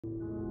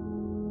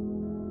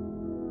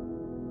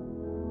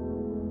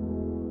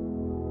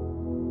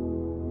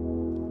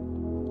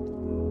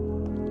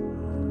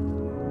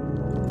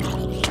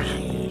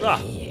Ah,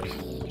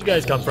 where'd you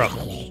guys come from?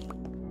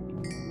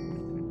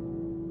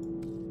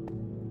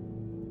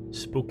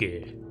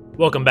 Spooky.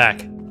 Welcome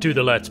back to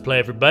the Let's Play,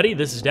 everybody.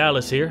 This is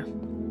Dallas here.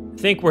 I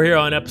think we're here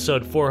on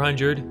episode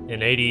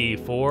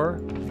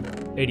 484?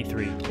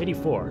 83.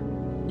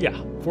 84. Yeah,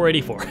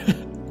 484.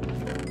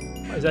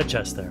 Why is that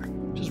chest there?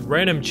 Just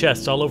random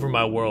chests all over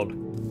my world.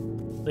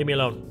 Leave me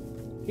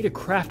alone. Need a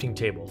crafting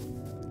table.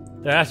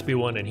 There has to be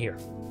one in here.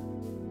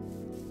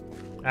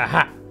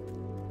 Aha!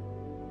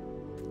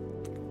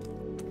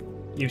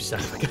 You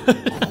sound like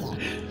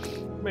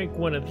make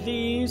one of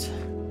these.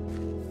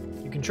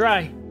 You can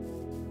try.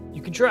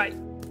 You can try.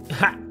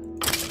 Ha!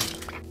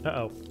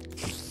 Uh-oh.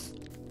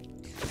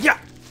 Yeah!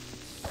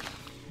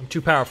 I'm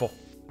too powerful.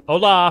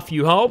 Olaf,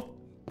 you home?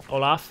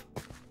 Olaf?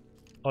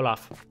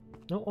 Olaf.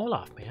 No,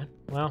 Olaf, man.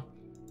 Well,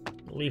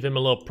 I'll leave him a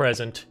little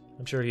present.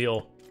 I'm sure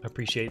he'll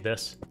appreciate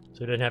this, so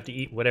he doesn't have to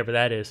eat whatever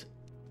that is.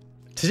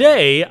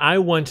 Today, I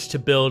want to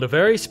build a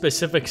very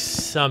specific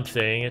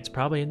something. It's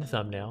probably in the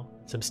thumbnail.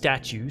 Some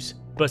statues,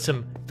 but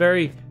some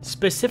very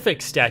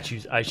specific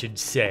statues, I should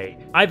say.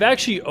 I've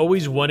actually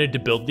always wanted to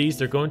build these.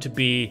 They're going to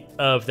be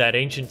of that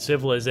ancient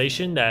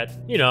civilization that,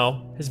 you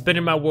know, has been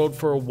in my world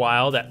for a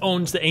while, that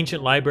owns the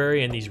ancient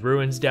library and these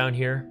ruins down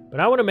here. But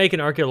I want to make an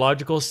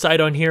archaeological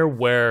site on here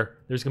where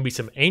there's going to be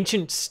some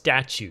ancient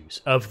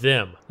statues of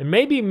them, and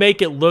maybe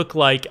make it look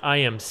like I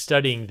am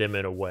studying them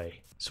in a way.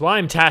 So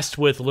I'm tasked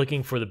with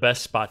looking for the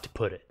best spot to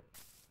put it.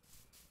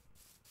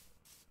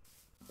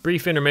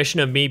 Brief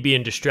intermission of me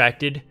being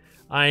distracted.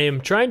 I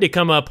am trying to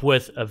come up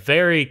with a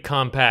very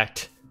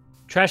compact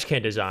trash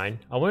can design.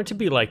 I want it to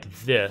be like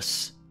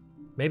this.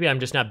 Maybe I'm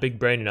just not big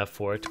brain enough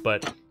for it,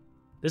 but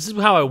this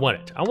is how I want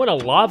it. I want a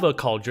lava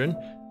cauldron,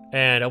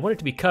 and I want it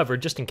to be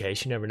covered just in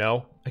case, you never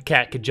know. A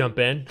cat could jump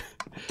in.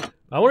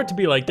 I want it to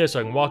be like this so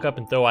I can walk up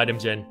and throw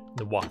items in and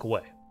then walk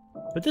away.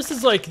 But this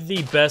is like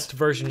the best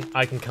version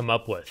I can come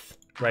up with.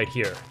 Right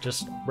here,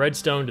 just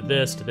redstone to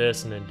this,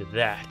 and then to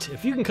that.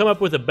 If you can come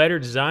up with a better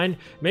design,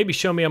 maybe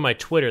show me on my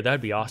Twitter,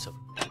 that'd be awesome.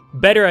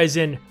 Better as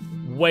in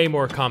way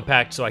more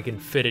compact so I can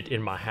fit it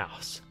in my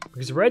house.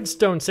 Because the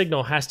redstone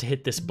signal has to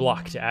hit this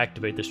block to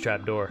activate this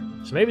trapdoor.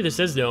 So maybe this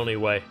is the only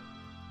way.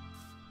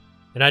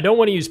 And I don't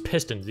want to use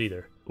pistons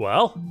either.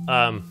 Well,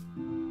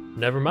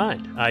 never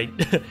mind.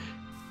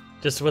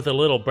 Just with a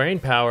little brain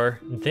power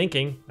and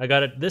thinking, I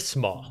got it this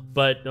small.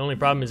 But the only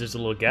problem is there's a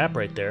little gap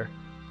right there.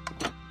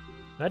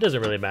 That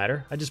doesn't really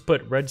matter. I just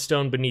put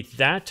redstone beneath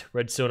that,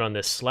 redstone on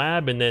this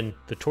slab, and then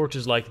the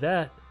torches like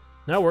that.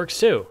 That works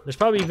too. There's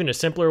probably even a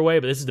simpler way,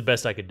 but this is the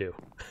best I could do.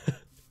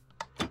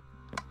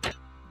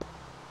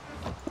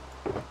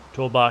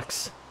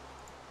 Toolbox.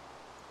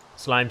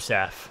 Slime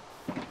staff.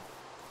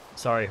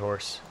 Sorry,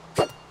 horse.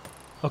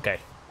 Okay.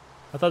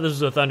 I thought this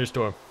was a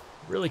thunderstorm.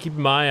 Really keeping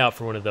my eye out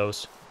for one of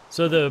those.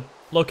 So the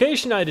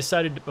location I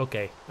decided to...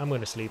 Okay, I'm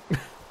gonna sleep.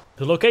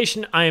 The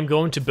location I am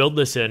going to build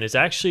this in is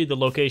actually the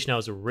location I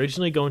was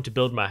originally going to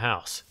build my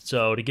house.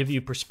 So to give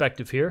you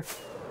perspective here,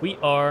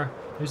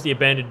 here's the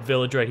abandoned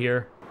village right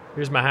here.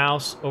 Here's my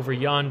house over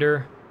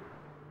yonder.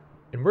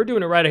 And we're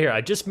doing it right here.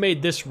 I just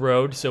made this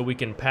road so we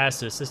can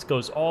pass this. This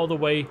goes all the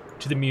way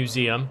to the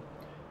museum.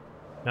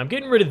 Now I'm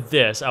getting rid of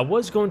this. I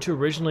was going to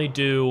originally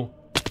do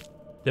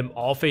them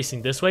all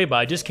facing this way, but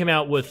I just came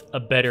out with a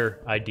better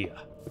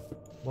idea.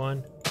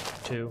 1,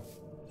 2,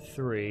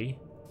 3.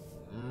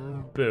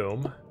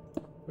 Boom.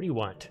 What do you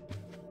want?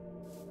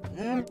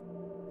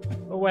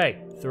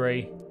 Away.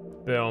 3.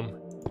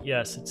 Boom.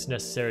 Yes, it's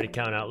necessary to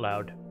count out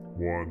loud.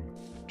 1,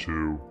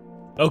 2.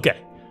 Okay,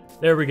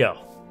 there we go.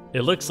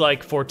 It looks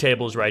like 4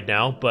 tables right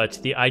now,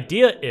 but the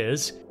idea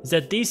is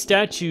that these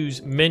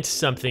statues meant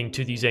something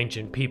to these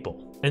ancient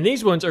people. And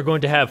these ones are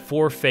going to have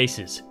 4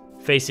 faces,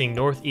 facing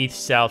north,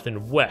 east, south,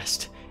 and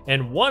west.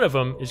 And one of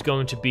them is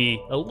going to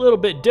be a little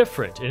bit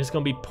different, and it's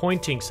going to be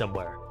pointing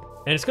somewhere.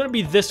 And it's going to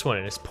be this one,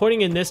 and it's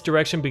pointing in this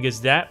direction because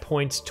that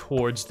points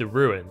towards the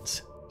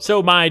ruins.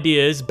 So my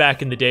idea is,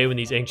 back in the day when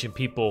these ancient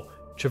people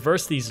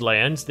traversed these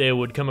lands, they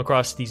would come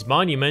across these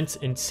monuments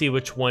and see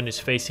which one is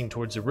facing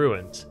towards the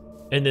ruins.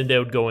 And then they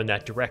would go in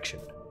that direction.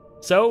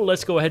 So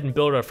let's go ahead and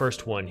build our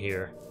first one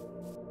here.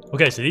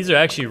 Okay, so these are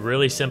actually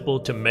really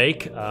simple to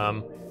make.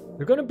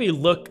 They're going to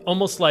look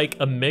almost like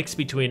a mix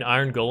between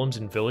iron golems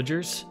and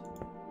villagers.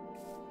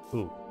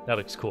 Ooh, that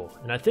looks cool.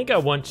 And I think I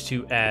want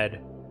to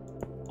add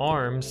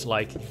arms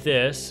like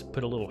this,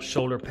 put a little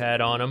shoulder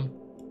pad on them.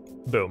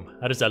 Boom.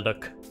 How does that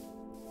look?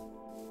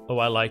 Oh,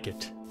 I like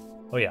it.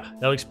 Oh yeah,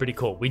 that looks pretty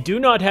cool. We do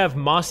not have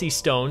mossy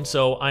stone,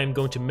 so I'm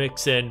going to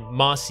mix in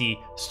mossy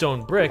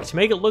stone brick to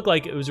make it look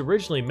like it was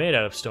originally made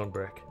out of stone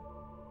brick.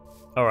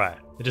 Alright,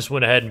 I just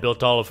went ahead and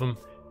built all of them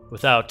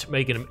without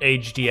making them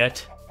aged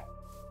yet.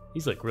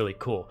 These look really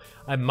cool.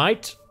 I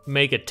might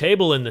make a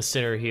table in the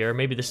center here.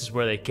 Maybe this is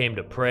where they came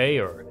to pray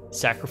or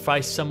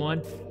sacrifice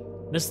someone.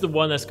 This is the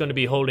one that's going to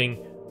be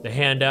holding the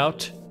hand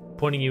out,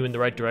 pointing you in the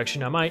right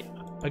direction. I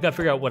gotta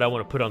figure out what I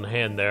want to put on the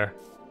hand there.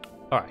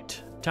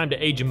 Alright, time to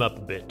age him up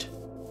a bit.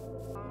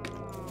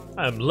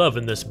 I'm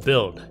loving this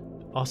build.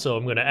 Also,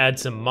 I'm gonna add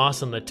some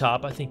moss on the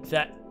top. I think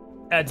that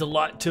adds a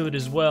lot to it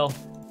as well.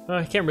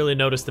 I can't really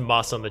notice the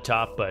moss on the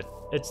top, but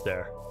it's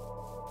there.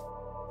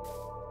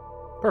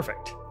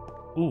 Perfect.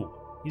 Ooh,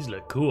 these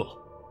look cool.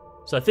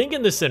 So I think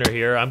in the center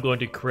here, I'm going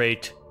to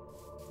create,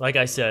 like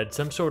I said,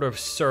 some sort of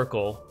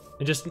circle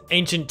and just an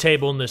ancient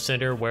table in the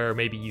center where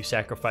maybe you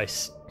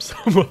sacrifice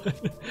someone.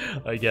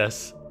 I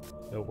guess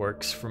it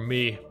works for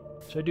me.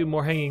 Should I do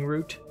more hanging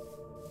root?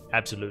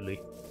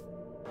 Absolutely.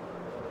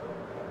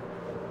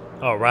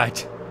 All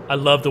right. I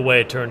love the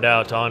way it turned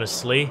out,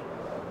 honestly.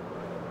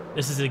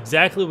 This is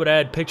exactly what I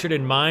had pictured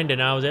in mind,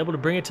 and I was able to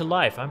bring it to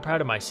life. I'm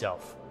proud of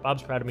myself.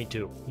 Bob's proud of me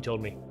too, he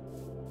told me.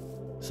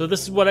 So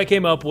this is what I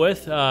came up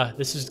with.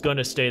 This is going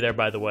to stay there,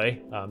 by the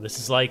way. This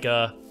is like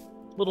a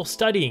little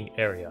studying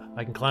area.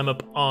 I can climb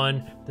up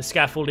on the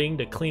scaffolding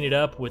to clean it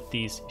up with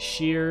these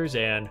shears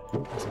and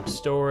some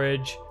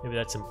storage. Maybe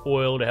that's some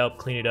oil to help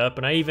clean it up.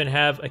 And I even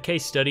have a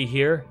case study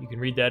here. You can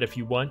read that if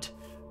you want.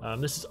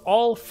 This is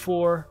all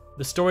for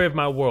the story of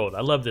my world.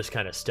 I love this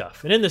kind of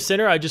stuff. And in the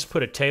center, I just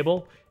put a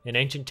table, an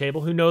ancient table.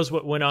 Who knows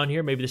what went on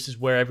here? Maybe this is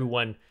where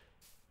everyone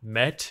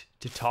met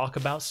to talk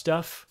about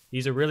stuff.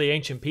 These are really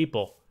ancient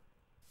people.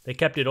 They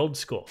kept it old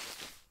school.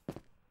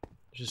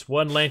 There's just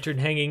one lantern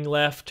hanging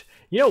left.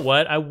 You know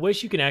what? I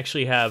wish you can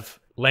actually have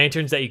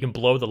lanterns that you can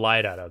blow the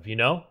light out of, you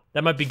know?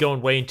 That might be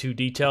going way into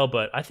detail,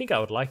 but I think I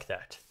would like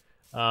that.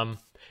 And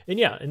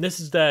yeah, and this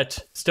is that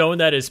stone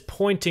that is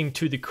pointing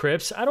to the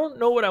crypts. I don't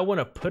know what I want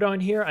to put on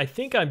here. I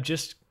think I'm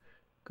just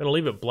going to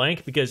leave it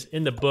blank because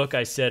in the book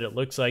I said it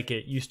looks like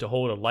it used to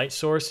hold a light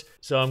source.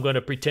 So I'm going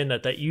to pretend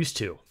that that used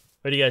to.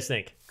 What do you guys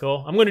think?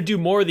 Cool? I'm going to do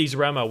more of these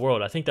around my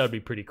world. I think that would be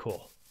pretty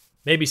cool.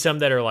 Maybe some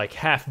that are like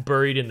half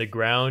buried in the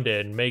ground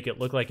and make it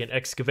look like an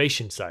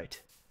excavation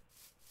site.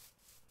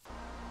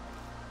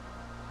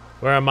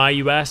 Where am I,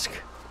 you ask?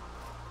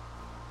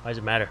 Why does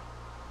it matter?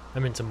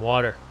 I'm in some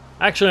water.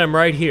 Actually, I'm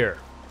right here.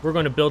 We're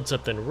going to build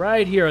something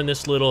right here on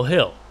this little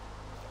hill.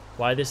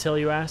 Why this hill,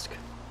 you ask?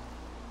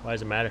 Why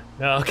does it matter?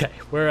 Oh, okay,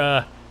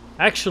 we're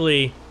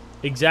actually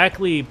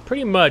exactly,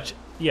 pretty much,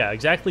 yeah,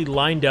 exactly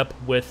lined up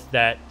with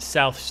that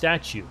south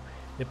statue.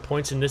 It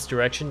points in this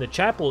direction. The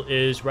chapel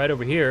is right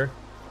over here.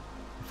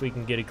 If we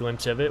can get a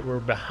glimpse of it. We're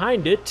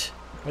behind it.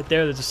 Right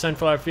there, there's a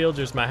sunflower field.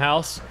 There's my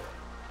house.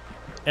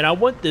 And I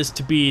want this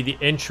to be the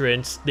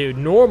entrance, the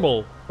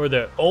normal, or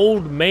the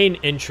old main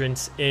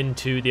entrance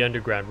into the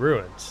underground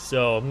ruins.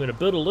 So I'm going to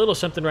build a little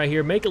something right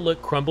here, make it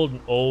look crumbled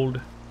and old.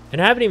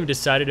 And I haven't even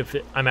decided if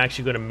I'm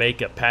actually going to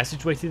make a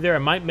passageway through there. I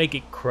might make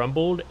it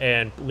crumbled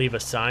and leave a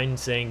sign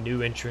saying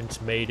new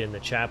entrance made in the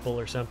chapel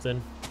or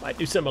something. Might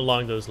do something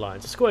along those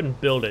lines. Let's go ahead and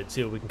build it,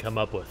 see what we can come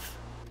up with.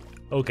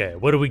 Okay,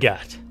 what do we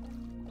got?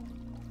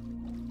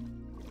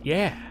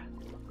 Yeah,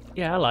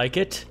 I like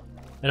it.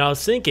 And I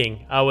was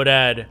thinking I would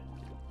add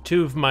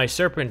 2 of my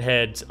serpent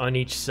heads on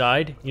each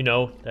side. You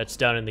know, that's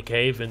down in the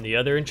cave in the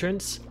other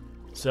entrance.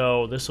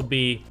 So this will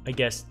be, I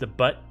guess, the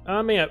butt.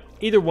 I mean,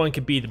 either one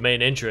could be the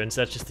main entrance.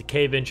 That's just the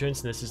cave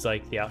entrance, and this is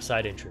like the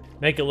outside entrance.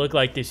 Make it look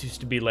like this used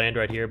to be land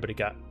right here, but it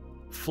got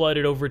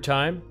flooded over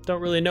time.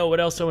 Don't really know what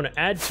else I want to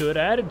add to it.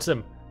 I added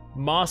some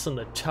moss on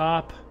the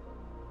top.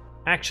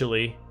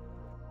 Actually,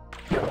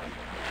 we're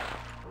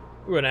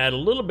going to add a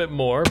little bit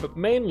more, but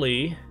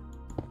mainly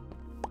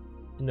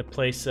in the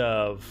place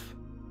of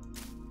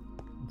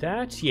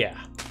that, yeah.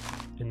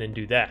 And then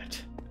do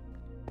that.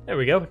 There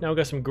we go. Now we've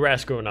got some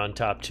grass growing on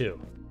top, too.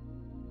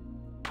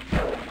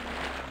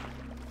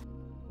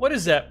 What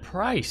is that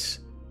price?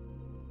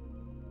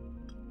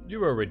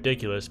 You are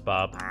ridiculous,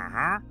 Bob.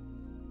 And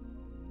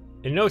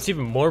you know what's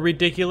even more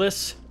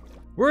ridiculous?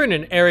 We're in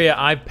an area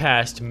I've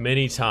passed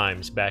many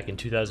times back in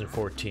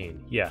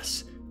 2014.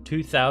 Yes,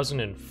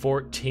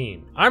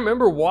 2014. I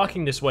remember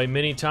walking this way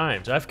many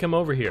times. I've come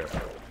over here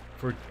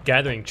for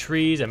gathering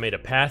trees. I made a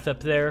path up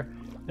there.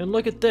 And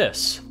look at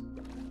this.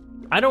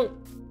 I don't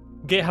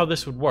get how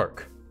this would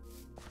work.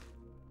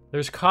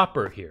 There's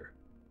copper here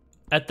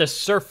at the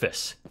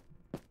surface.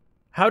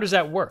 How does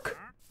that work?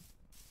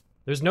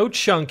 There's no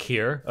chunk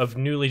here of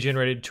newly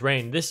generated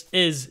terrain. This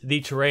is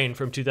the terrain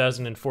from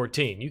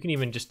 2014. You can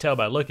even just tell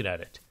by looking at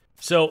it.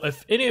 So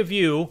if any of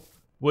you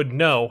would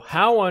know,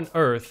 how on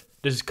earth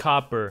does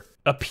copper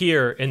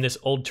appear in this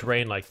old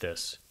terrain like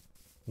this?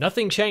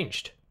 Nothing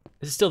changed.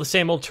 This is still the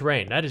same old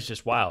terrain. That is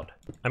just wild.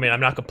 I mean,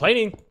 I'm not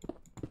complaining.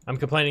 I'm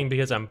complaining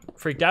because I'm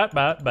freaked out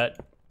about it, but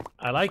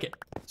I like it.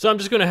 So I'm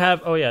just gonna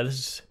have, oh yeah,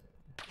 that's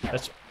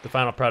the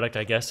final product,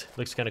 I guess.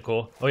 Looks kind of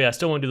cool. Oh yeah, I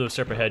still want to do those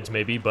serpent heads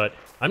maybe, but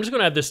I'm just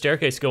gonna have this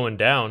staircase going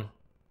down.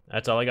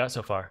 That's all I got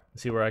so far.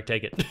 Let's see where I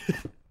take it.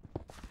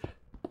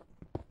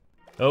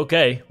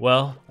 Okay,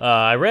 well,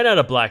 I ran out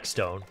of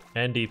blackstone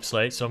and deep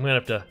slate, so I'm gonna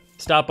have to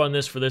stop on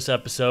this for this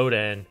episode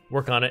and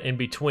work on it in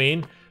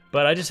between.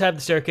 But I just have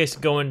the staircase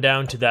going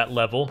down to that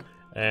level,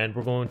 and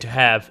we're going to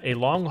have a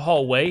long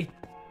hallway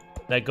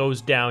that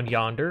goes down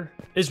yonder.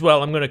 As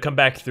well, I'm going to come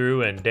back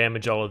through and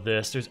damage all of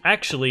this. There's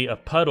actually a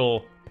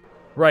puddle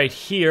right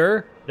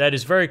here that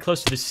is very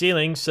close to the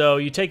ceiling, so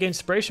you take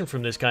inspiration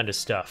from this kind of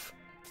stuff.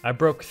 I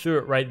broke through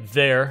it right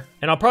there,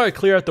 and I'll probably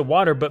clear out the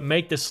water, but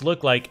make this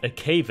look like a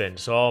cave-in,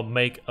 so I'll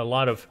make a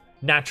lot of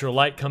natural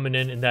light coming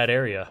in that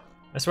area.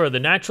 I swear, the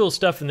natural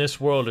stuff in this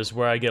world is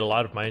where I get a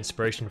lot of my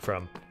inspiration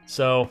from.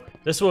 So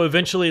this will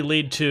eventually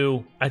lead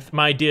to,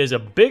 my idea is a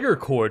bigger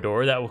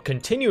corridor that will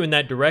continue in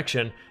that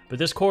direction, but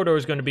this corridor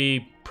is going to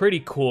be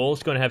pretty cool.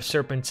 It's going to have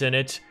serpents in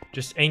it,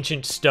 just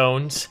ancient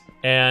stones,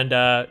 and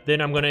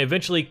then I'm going to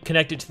eventually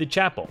connect it to the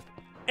chapel.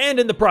 And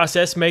in the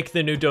process, make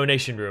the new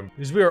donation room,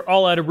 because we are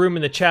all out of room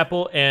in the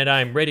chapel, and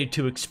I'm ready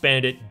to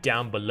expand it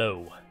down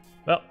below.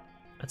 Well,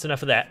 that's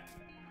enough of that.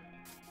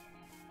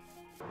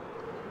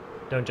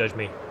 Don't judge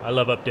me. I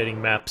love updating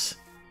maps.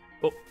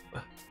 Oh,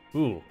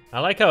 ooh.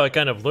 I like how it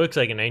kind of looks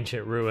like an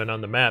ancient ruin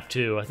on the map,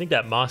 too. I think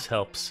that moss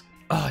helps.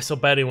 Oh, I so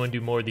badly want to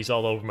do more of these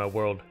all over my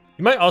world.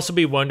 You might also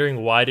be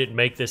wondering why I didn't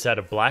make this out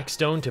of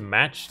blackstone to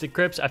match the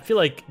crypts. I feel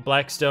like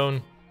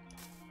blackstone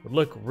would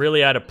look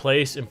really out of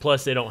place, and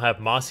plus they don't have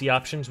mossy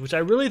options, which I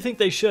really think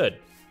they should.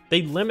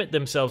 They limit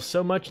themselves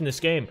so much in this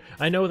game.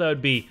 I know that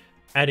would be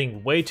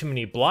adding way too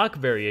many block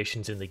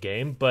variations in the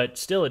game, but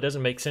still it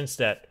doesn't make sense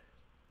that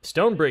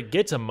stone brick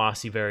gets a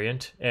mossy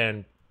variant,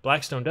 and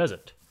blackstone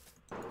doesn't.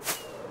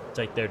 It's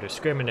like they're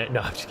discriminating.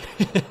 No, I'm just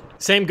kidding.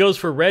 Same goes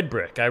for red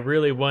brick. I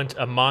really want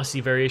a mossy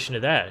variation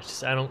of that. It's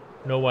just, I don't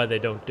know why they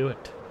don't do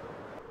it.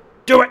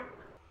 Do it!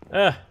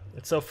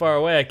 It's so far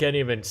away I can't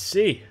even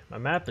see. My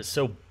map is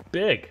so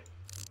big.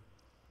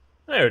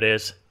 There it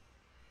is.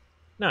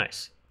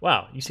 Nice.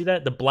 Wow, you see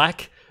that? The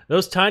black,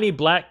 those tiny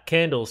black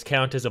candles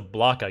count as a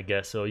block, I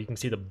guess, so you can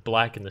see the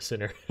black in the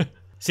center.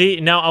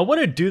 See, now I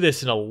want to do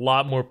this in a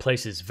lot more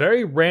places.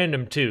 Very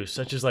random too,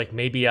 such as like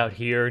maybe out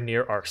here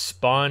near our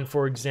spawn,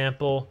 for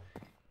example.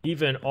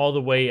 Even all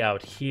the way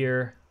out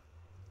here.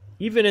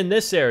 Even in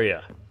this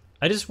area.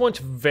 I just want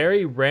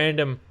very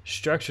random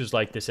structures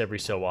like this every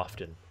so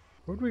often.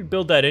 Where do we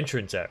build that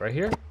entrance at? Right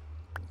here?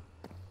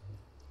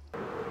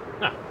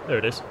 Ah, there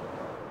it is.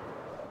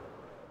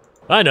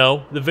 I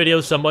know, the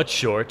video's somewhat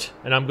short,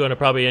 and I'm going to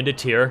probably end it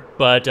here,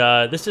 but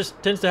this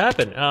just tends to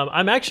happen.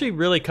 I'm actually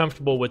really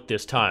comfortable with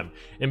this time.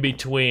 In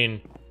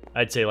between,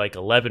 I'd say like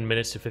 11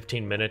 minutes to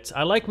 15 minutes.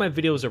 I like my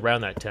videos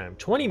around that time.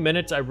 20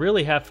 minutes, I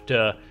really have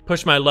to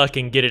push my luck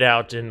and get it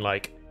out in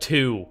like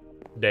 2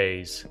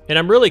 days. And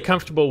I'm really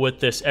comfortable with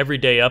this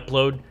everyday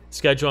upload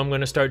schedule I'm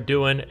going to start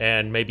doing,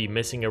 and maybe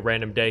missing a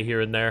random day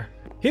here and there.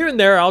 Here and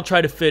there, I'll try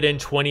to fit in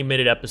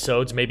 20-minute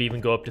episodes, maybe even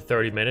go up to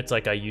 30 minutes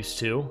like I used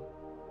to.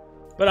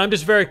 But I'm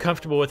just very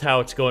comfortable with how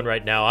it's going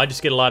right now. I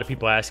just get a lot of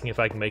people asking if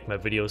I can make my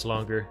videos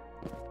longer.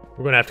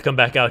 We're going to have to come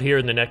back out here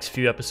in the next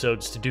few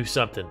episodes to do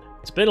something.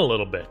 It's been a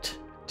little bit.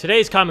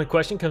 Today's comment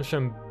question comes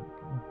from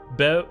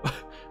Bo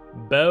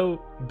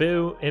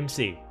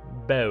MC.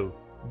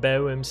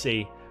 Bo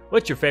MC.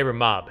 What's your favorite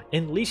mob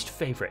and least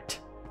favorite?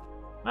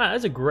 Ah,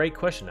 that's a great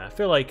question. I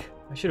feel like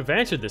I should have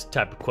answered this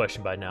type of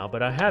question by now,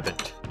 but I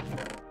haven't.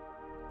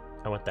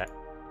 I want that.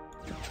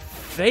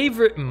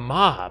 Favorite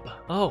mob?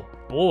 Oh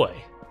boy.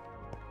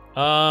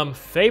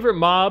 Favorite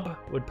mob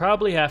would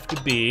probably have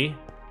to be...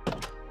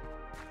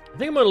 I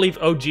think I'm gonna leave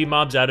OG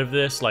mobs out of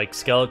this, like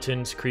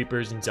skeletons,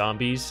 creepers, and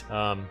zombies.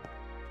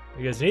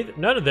 Because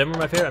none of them are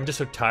my favorite. I'm just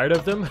so tired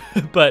of them.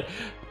 But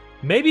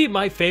maybe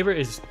my favorite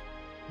is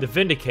the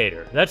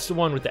Vindicator. That's the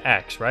one with the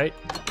axe, right?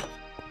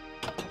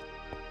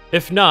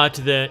 If not,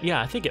 then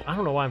yeah, I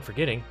don't know why I'm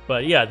forgetting.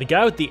 But yeah, the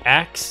guy with the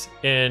axe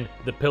and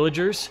the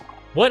pillagers.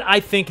 What I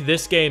think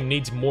this game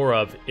needs more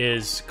of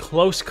is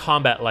close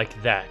combat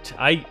like that.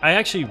 I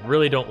actually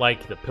really don't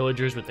like the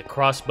pillagers with the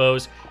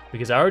crossbows,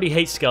 because I already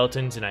hate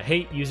skeletons, and I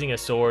hate using a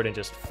sword and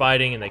just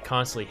fighting and they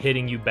constantly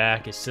hitting you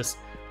back. It's just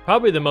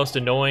probably the most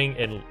annoying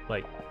and,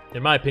 like,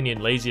 in my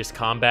opinion, laziest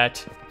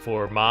combat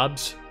for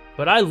mobs.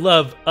 But I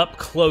love up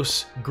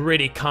close,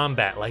 gritty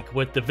combat, like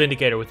with the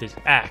Vindicator with his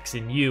axe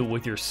and you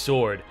with your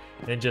sword,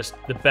 and just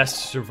the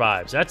best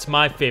survives. That's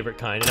my favorite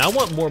kind, and I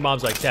want more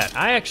mobs like that.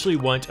 I actually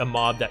want a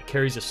mob that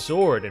carries a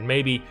sword and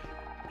maybe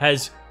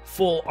has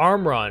full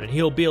armor on, and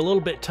he'll be a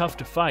little bit tough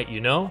to fight, you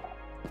know?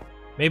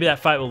 Maybe that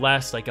fight will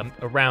last like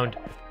around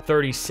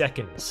 30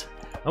 seconds.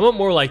 I want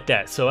more like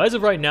that. So as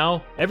of right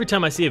now, every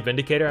time I see a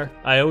Vindicator,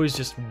 I always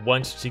just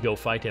want to go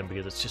fight him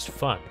because it's just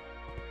fun.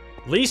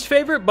 Least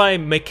favorite by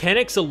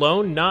mechanics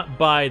alone, not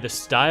by the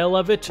style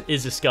of it,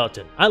 is a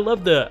skeleton. I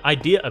love the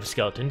idea of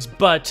skeletons,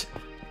 but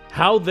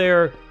how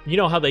they're, you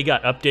know how they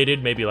got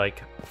updated maybe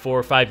like 4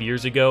 or 5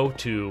 years ago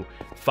to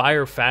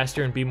fire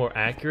faster and be more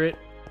accurate?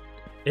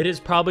 It is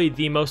probably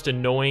the most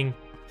annoying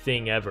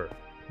thing ever.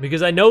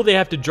 Because I know they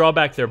have to draw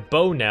back their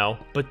bow now,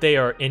 but they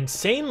are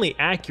insanely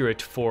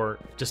accurate for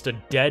just a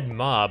dead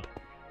mob.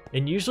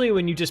 And usually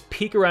when you just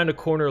peek around a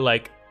corner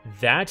like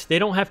that, they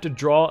don't have to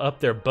draw up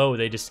their bow,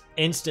 they just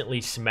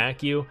instantly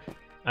smack you.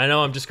 I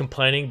know I'm just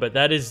complaining, but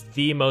that is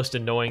the most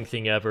annoying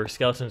thing ever.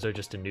 Skeletons are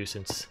just a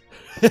nuisance.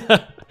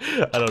 I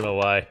don't know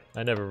why.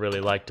 I never really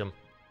liked them.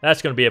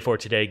 That's going to be it for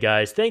today,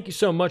 guys. Thank you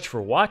so much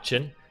for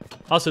watching.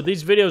 Also,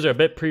 these videos are a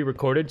bit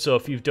pre-recorded, so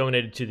if you've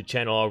donated to the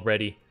channel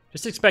already,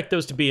 just expect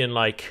those to be in,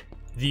 like,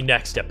 the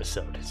next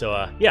episode.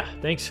 So, yeah,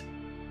 thanks,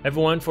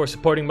 everyone, for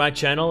supporting my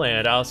channel,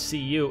 and I'll see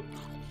you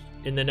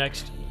in the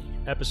next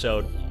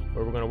episode,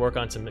 where we're going to work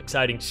on some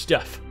exciting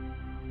stuff.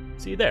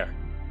 See you there.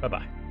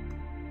 Bye-bye.